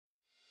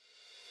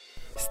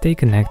Stay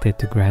connected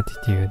to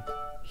gratitude.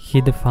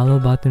 Hit the follow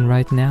button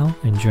right now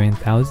and join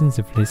thousands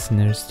of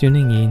listeners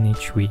tuning in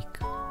each week.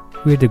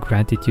 We're the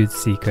Gratitude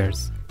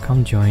Seekers.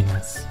 Come join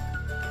us.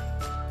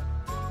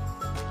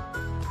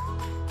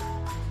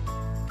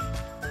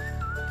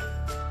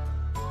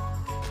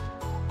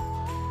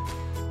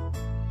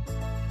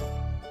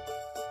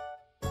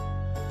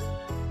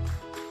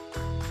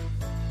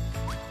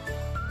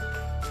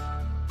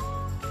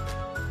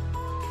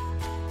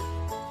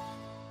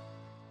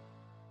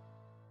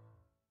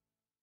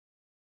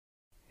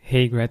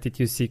 Hey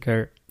Gratitude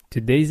Seeker,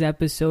 today's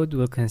episode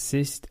will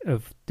consist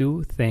of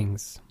two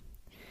things.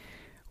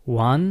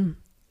 One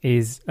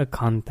is a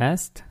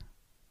contest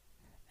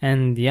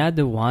and the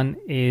other one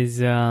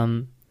is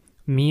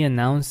me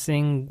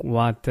announcing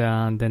what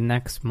the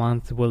next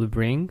month will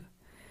bring.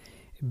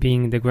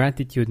 Being the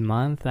Gratitude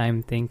Month,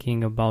 I'm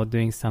thinking about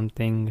doing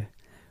something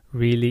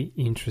really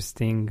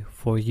interesting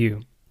for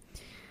you.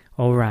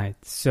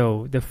 Alright,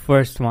 so the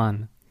first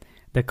one,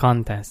 the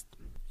contest.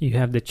 You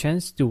have the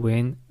chance to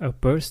win a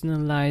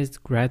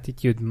personalized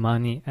gratitude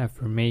money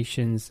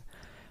affirmations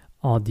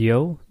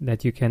audio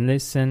that you can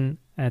listen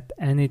at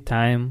any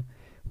time,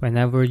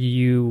 whenever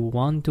you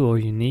want to or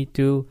you need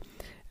to.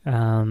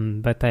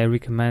 But I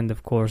recommend,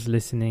 of course,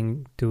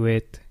 listening to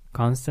it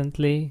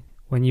constantly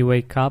when you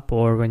wake up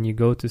or when you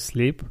go to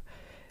sleep,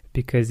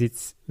 because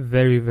it's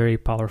very, very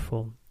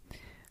powerful.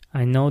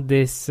 I know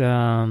this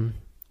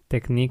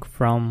technique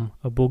from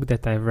a book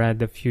that I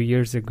read a few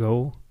years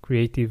ago,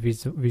 Creative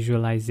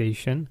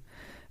Visualization.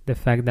 The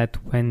fact that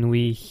when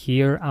we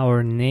hear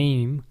our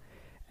name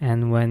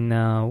and when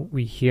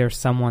we hear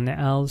someone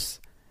else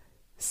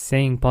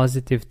saying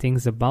positive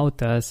things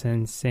about us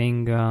and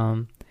saying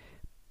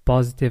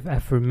positive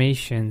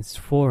affirmations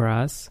for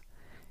us,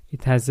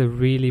 it has a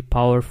really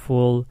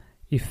powerful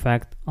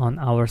effect on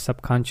our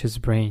subconscious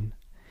brain.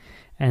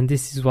 And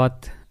this is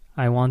what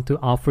I want to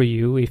offer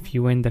you if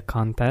you win the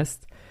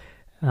contest.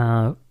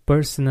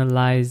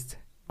 Personalized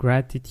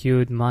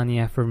gratitude money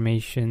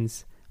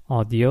affirmations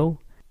audio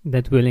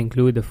that will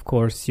include, of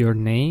course, your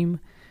name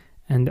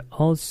and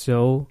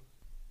also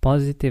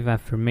positive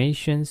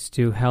affirmations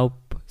to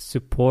help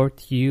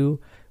support you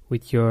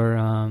with your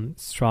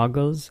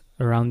struggles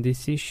around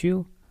this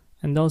issue,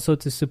 and also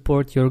to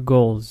support your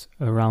goals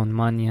around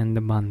money and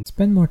abundance.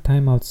 Spend more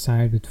time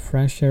outside with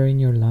fresh air in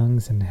your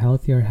lungs and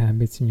healthier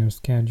habits in your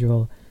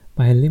schedule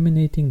by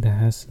eliminating the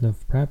hassle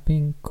of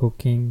prepping,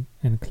 cooking,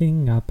 and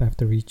cleaning up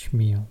after each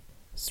meal.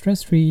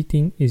 Stress-free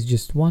eating is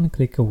just one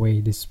click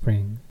away this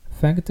spring.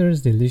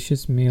 Factor's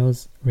delicious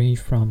meals range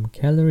from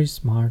Calorie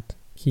Smart,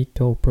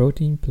 Keto,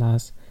 Protein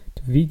Plus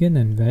to vegan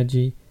and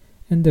veggie,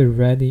 and they're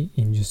ready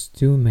in just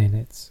 2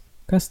 minutes.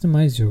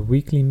 Customize your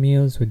weekly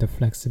meals with the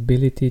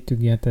flexibility to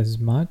get as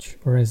much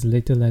or as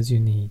little as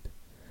you need.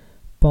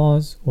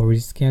 Pause or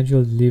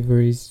reschedule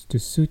deliveries to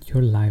suit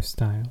your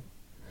lifestyle.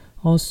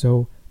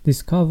 Also,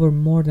 discover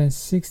more than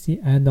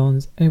 60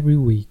 add-ons every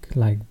week,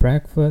 like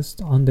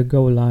breakfast,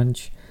 on-the-go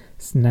lunch,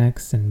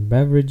 snacks and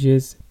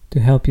beverages to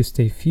help you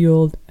stay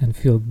fueled and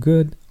feel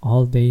good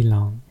all day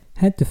long.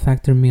 Head to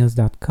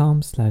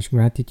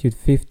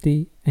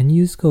factormeals.com/gratitude50 and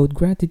use code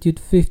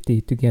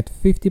gratitude50 to get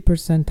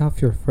 50%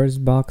 off your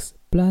first box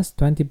plus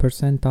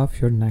 20% off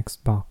your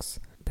next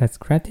box. That's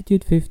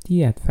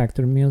gratitude50 at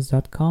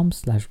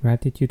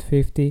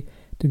factormeals.com/gratitude50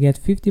 to get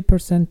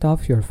 50%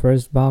 off your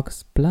first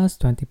box plus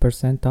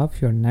 20%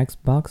 off your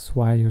next box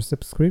while your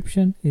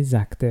subscription is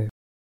active.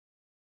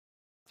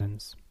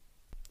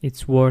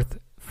 It's worth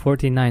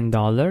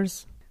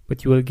 $49,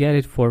 but you will get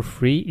it for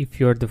free if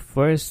you're the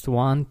first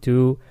one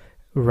to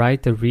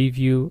write a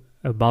review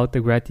about the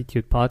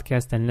Gratitude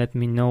Podcast and let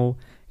me know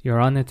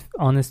your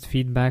honest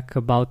feedback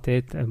about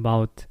it,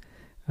 about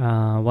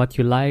what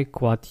you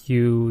like, what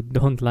you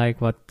don't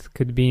like, what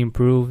could be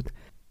improved,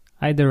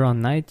 either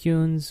on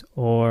iTunes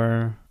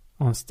or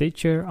on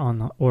Stitcher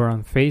or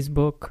on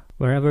Facebook,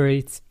 wherever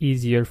it's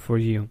easier for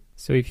you.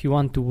 So if you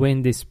want to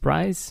win this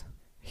prize,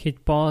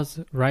 hit pause,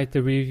 write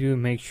a review,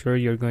 make sure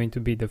you're going to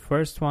be the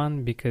first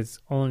one, because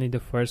only the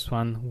first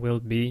one will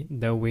be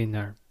the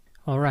winner.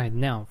 Alright,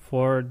 now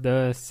for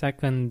the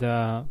second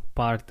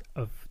part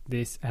of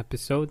this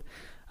episode,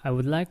 I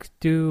would like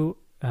to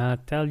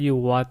tell you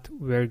what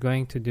we're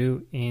going to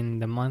do in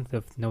the month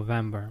of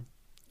November.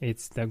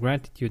 It's the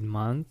Gratitude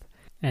Month,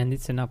 and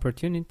it's an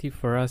opportunity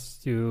for us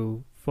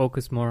to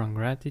focus more on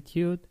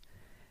gratitude,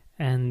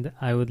 and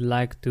I would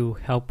like to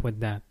help with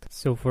that.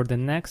 So for the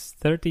next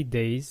 30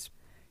 days,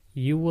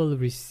 you will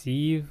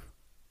receive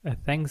a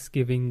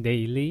Thanksgiving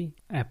Daily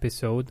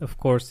episode, of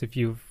course, if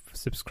you've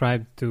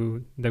subscribed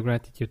to the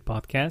Gratitude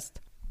Podcast,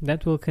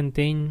 that will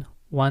contain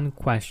one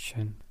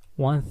question,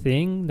 one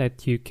thing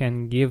that you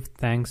can give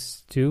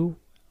thanks to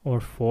or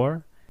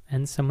for,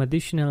 and some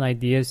additional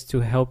ideas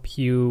to help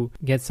you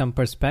get some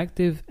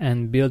perspective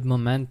and build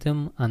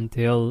momentum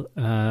until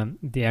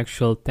the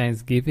actual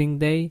Thanksgiving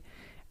Day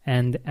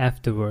and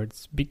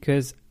afterwards.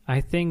 Because I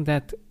think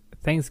that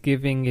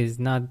Thanksgiving is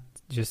not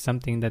just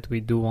something that we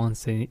do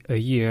once a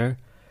year,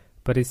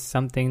 but it's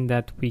something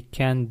that we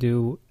can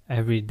do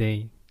every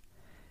day.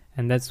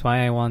 and that's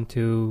why I want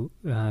to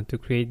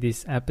create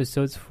these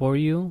episodes for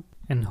you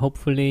and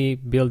hopefully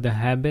build a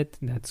habit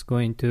that's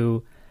going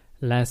to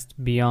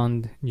last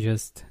beyond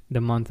just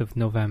the month of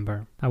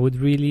November. I would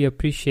really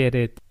appreciate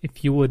it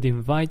if you would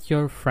invite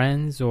your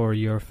friends or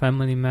your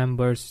family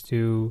members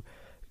to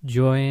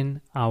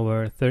join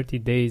our 30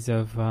 days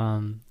of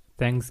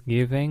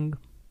Thanksgiving.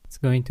 It's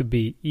going to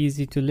be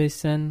easy to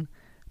listen,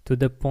 to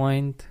the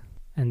point,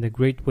 and a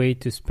great way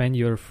to spend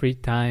your free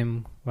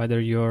time, whether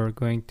you're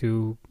going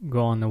to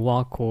go on a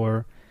walk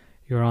or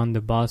you're on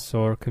the bus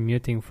or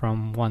commuting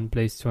from one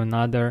place to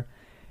another.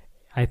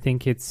 I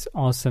think it's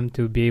awesome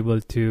to be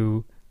able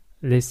to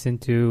listen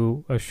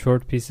to a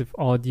short piece of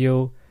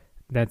audio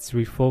that's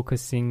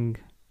refocusing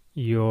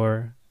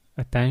your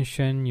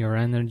attention, your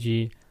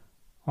energy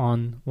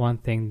on one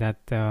thing that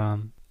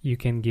you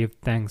can give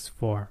thanks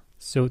for.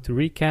 So to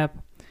recap,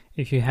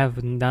 if you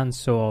haven't done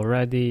so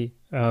already,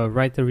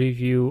 write a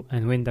review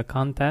and win the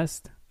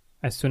contest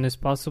as soon as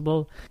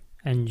possible,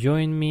 and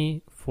join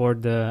me for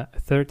the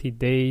 30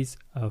 days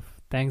of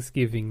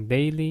Thanksgiving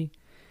Daily.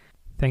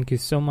 Thank you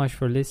so much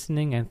for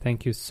listening, and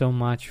thank you so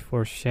much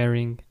for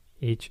sharing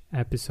each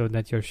episode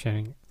that you're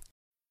sharing.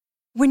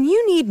 When you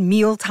need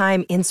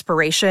mealtime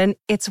inspiration,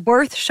 it's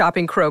worth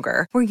shopping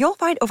Kroger, where you'll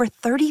find over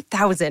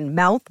 30,000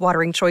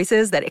 mouth-watering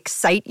choices that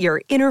excite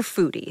your inner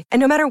foodie. And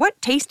no matter what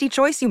tasty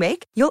choice you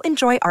make, you'll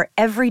enjoy our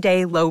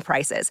everyday low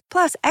prices,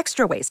 plus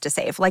extra ways to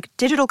save, like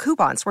digital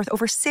coupons worth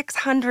over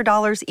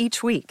 $600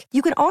 each week.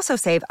 You can also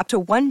save up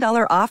to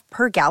 $1 off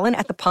per gallon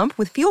at the pump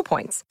with fuel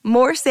points.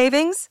 More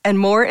savings and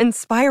more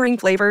inspiring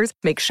flavors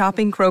make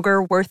shopping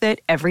Kroger worth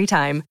it every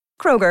time.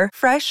 Kroger,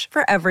 fresh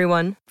for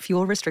everyone.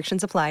 Fuel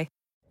restrictions apply.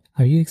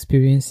 Are you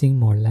experiencing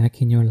more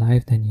lack in your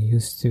life than you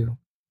used to?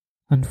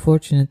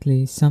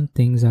 Unfortunately, some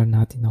things are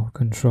not in our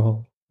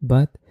control,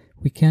 but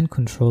we can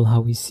control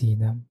how we see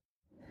them.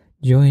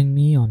 Join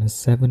me on a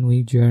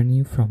 7-week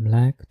journey from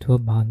lack to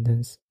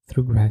abundance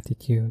through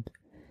gratitude.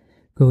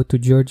 Go to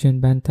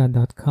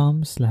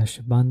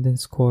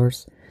georgianbenta.com/abundance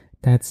course.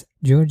 That's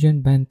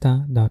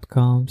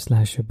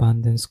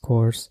georgianbenta.com/abundance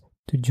course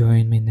to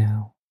join me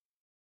now.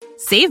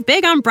 Save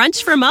big on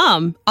brunch for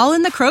mom, all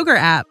in the Kroger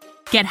app.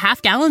 Get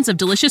half gallons of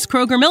delicious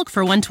Kroger milk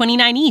for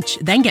 $1.29 each.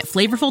 Then get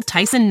flavorful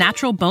Tyson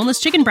natural boneless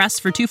chicken breasts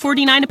for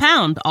 $2.49 a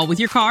pound, all with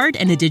your card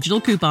and a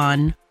digital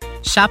coupon.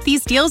 Shop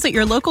these deals at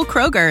your local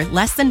Kroger,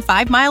 less than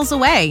 5 miles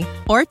away.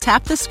 Or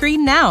tap the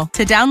screen now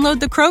to download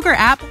the Kroger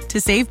app to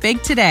save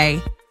big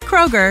today.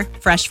 Kroger,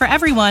 fresh for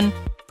everyone.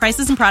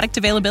 Prices and product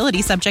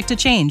availability subject to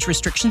change.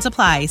 Restrictions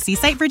apply. See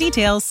site for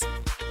details.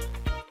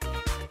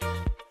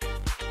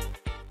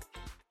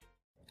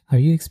 Are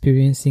you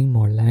experiencing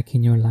more lack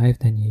in your life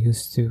than you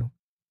used to?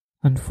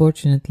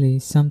 Unfortunately,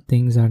 some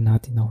things are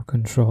not in our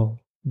control,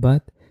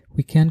 but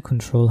we can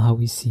control how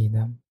we see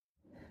them.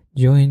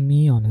 Join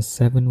me on a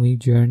 7-week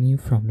journey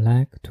from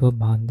lack to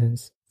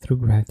abundance through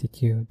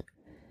gratitude.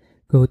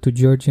 Go to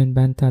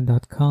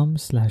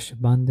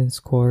georgianbenta.com/abundance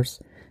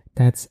course.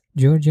 That's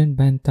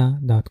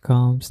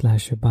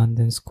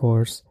georgianbenta.com/abundance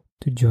course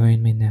to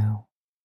join me now.